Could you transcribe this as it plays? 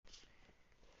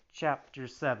Chapter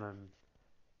 7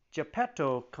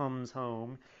 Geppetto comes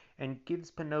home and gives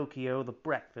Pinocchio the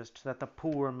breakfast that the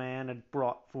poor man had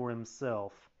brought for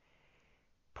himself.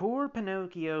 Poor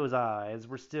Pinocchio's eyes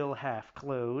were still half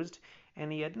closed,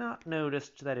 and he had not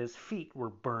noticed that his feet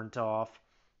were burnt off.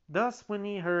 Thus, when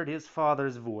he heard his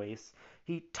father's voice,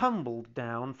 he tumbled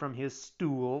down from his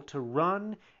stool to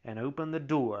run and open the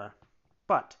door.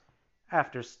 But,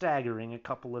 after staggering a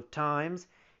couple of times,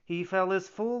 he fell his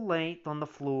full length on the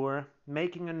floor,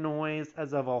 making a noise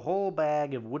as of a whole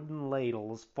bag of wooden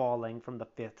ladles falling from the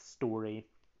 5th story.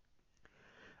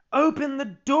 "Open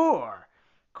the door!"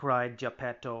 cried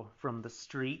Geppetto from the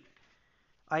street.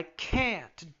 "I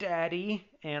can't, Daddy,"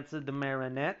 answered the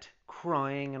marionette,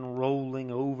 crying and rolling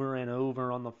over and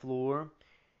over on the floor.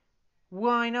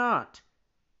 "Why not?"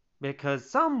 "Because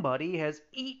somebody has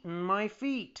eaten my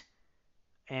feet."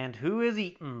 "And who has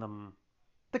eaten them?"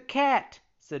 "The cat,"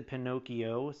 said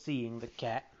Pinocchio, seeing the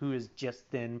cat, who was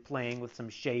just then playing with some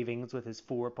shavings with his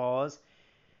forepaws.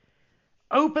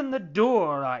 "Open the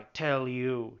door, I tell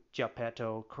you!"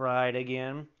 Geppetto cried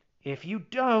again. "If you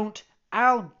don't,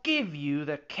 I'll give you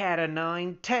the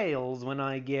cat-o'-nine-tails when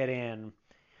I get in."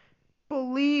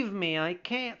 "Believe me, I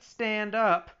can't stand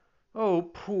up.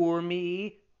 Oh, poor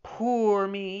me, poor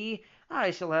me!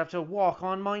 I shall have to walk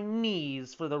on my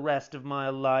knees for the rest of my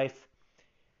life."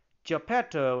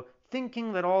 Geppetto,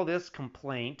 thinking that all this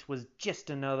complaint was just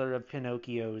another of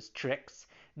Pinocchio's tricks,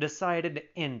 decided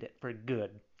to end it for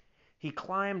good. He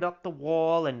climbed up the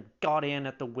wall and got in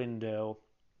at the window.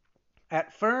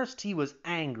 At first he was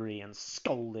angry and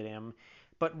scolded him,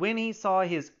 but when he saw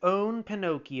his own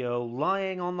Pinocchio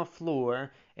lying on the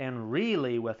floor and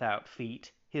really without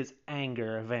feet, his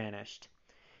anger vanished.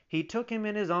 He took him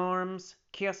in his arms,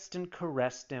 kissed and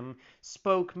caressed him,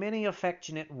 spoke many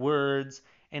affectionate words,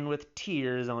 and with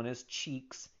tears on his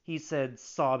cheeks, he said,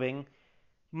 sobbing,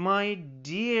 "My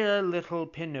dear little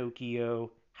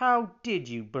Pinocchio, how did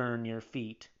you burn your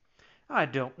feet?" "I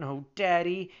don't know,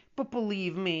 Daddy, but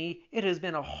believe me, it has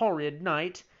been a horrid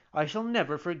night. I shall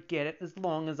never forget it as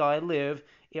long as I live.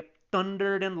 It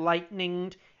thundered and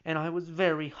lightened, and I was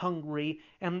very hungry,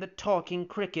 and the talking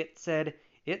cricket said,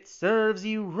 'It serves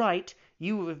you right.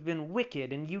 You have been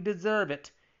wicked and you deserve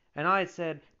it.' And I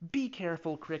said, 'Be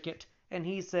careful, cricket.' And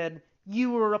he said,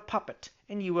 'You are a puppet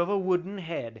and you have a wooden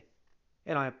head.'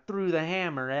 And I threw the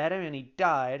hammer at him and he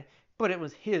died, but it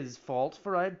was his fault,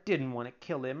 for I didn't want to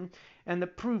kill him. And the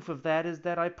proof of that is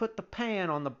that I put the pan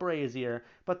on the brazier,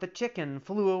 but the chicken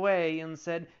flew away and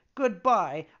said,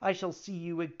 'Good-bye, I shall see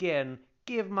you again.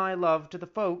 Give my love to the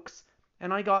folks.'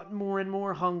 And I got more and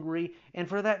more hungry, and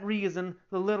for that reason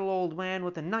the little old man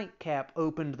with the nightcap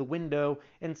opened the window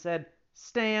and said,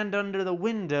 'Stand under the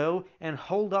window and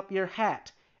hold up your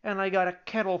hat.' And I got a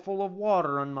kettleful of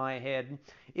water on my head.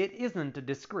 It isn't a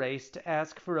disgrace to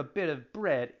ask for a bit of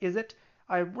bread, is it?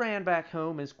 I ran back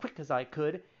home as quick as I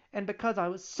could, and because I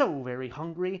was so very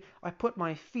hungry, I put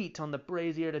my feet on the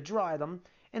brazier to dry them,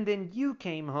 and then you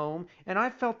came home, and I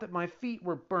felt that my feet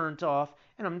were burnt off,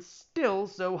 and I'm still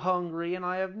so hungry, and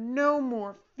I have no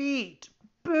more feet.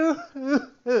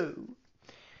 Boo-hoo-hoo!"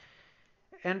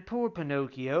 And poor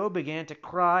Pinocchio began to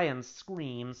cry and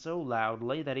scream so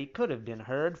loudly that he could have been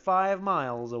heard 5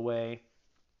 miles away.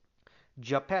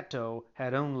 Geppetto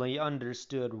had only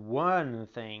understood one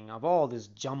thing of all this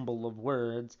jumble of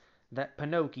words, that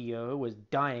Pinocchio was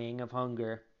dying of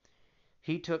hunger.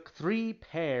 He took 3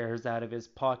 pears out of his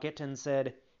pocket and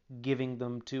said, giving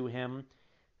them to him,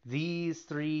 "These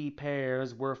 3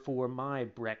 pears were for my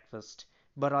breakfast,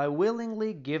 but I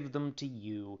willingly give them to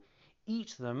you.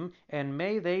 Eat them, and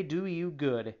may they do you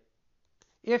good.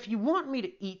 If you want me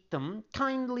to eat them,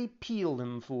 kindly peel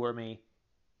them for me."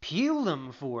 "Peel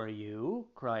them for you?"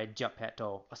 cried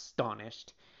Geppetto,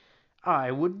 astonished.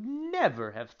 "I would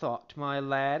never have thought, my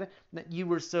lad, that you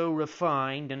were so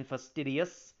refined and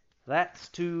fastidious. That's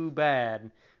too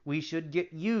bad. We should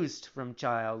get used from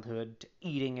childhood to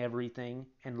eating everything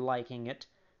and liking it,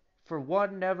 for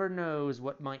one never knows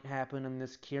what might happen in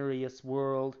this curious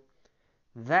world."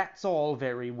 "That's all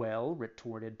very well,"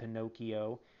 retorted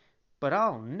Pinocchio, "but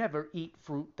I'll never eat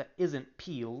fruit that isn't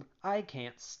peeled. I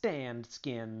can't stand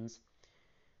skins."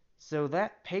 So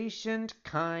that patient,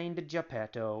 kind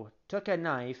Geppetto took a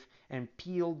knife and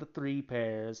peeled the 3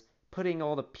 pears, putting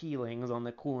all the peelings on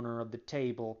the corner of the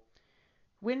table.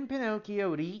 When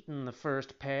Pinocchio had eaten the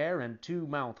first pear in 2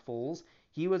 mouthfuls,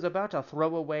 he was about to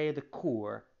throw away the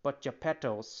core, but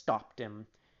Geppetto stopped him.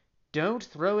 "Don't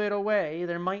throw it away,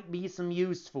 there might be some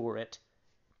use for it."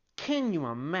 "Can you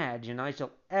imagine I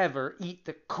shall ever eat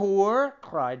the core?"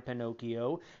 cried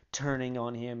Pinocchio, turning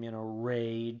on him in a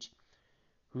rage.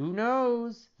 "Who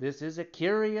knows? This is a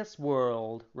curious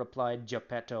world," replied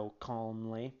Geppetto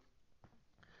calmly.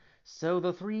 So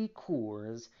the three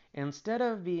cores, instead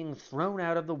of being thrown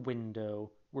out of the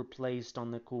window, were placed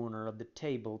on the corner of the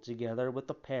table together with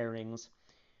the parings.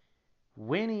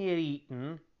 When he had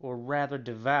eaten, or rather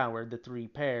devoured, the three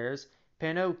pears,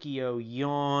 Pinocchio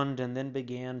yawned and then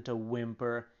began to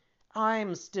whimper.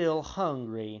 "I'm still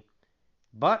hungry."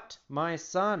 "But, my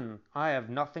son, I have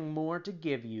nothing more to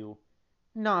give you."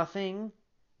 "Nothing?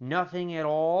 Nothing at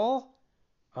all?"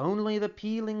 "Only the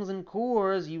peelings and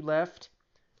cores you left."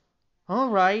 "All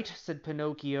right," said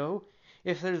Pinocchio.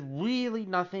 "If there's really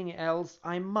nothing else,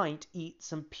 I might eat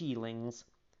some peelings."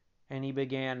 And he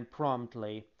began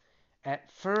promptly.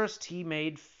 At first he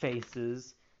made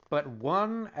faces, but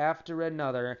one after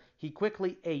another he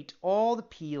quickly ate all the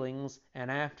peelings and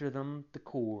after them the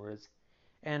cores.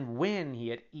 And when he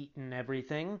had eaten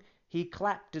everything, he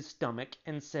clapped his stomach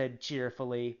and said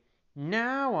cheerfully,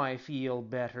 "Now I feel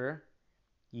better."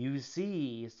 "You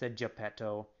see," said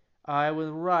Geppetto, "I was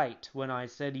right when I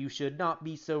said you should not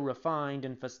be so refined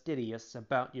and fastidious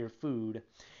about your food.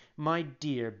 My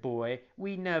dear boy,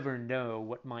 we never know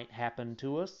what might happen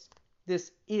to us.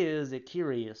 This is a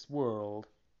curious world."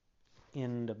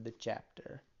 End of the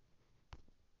chapter.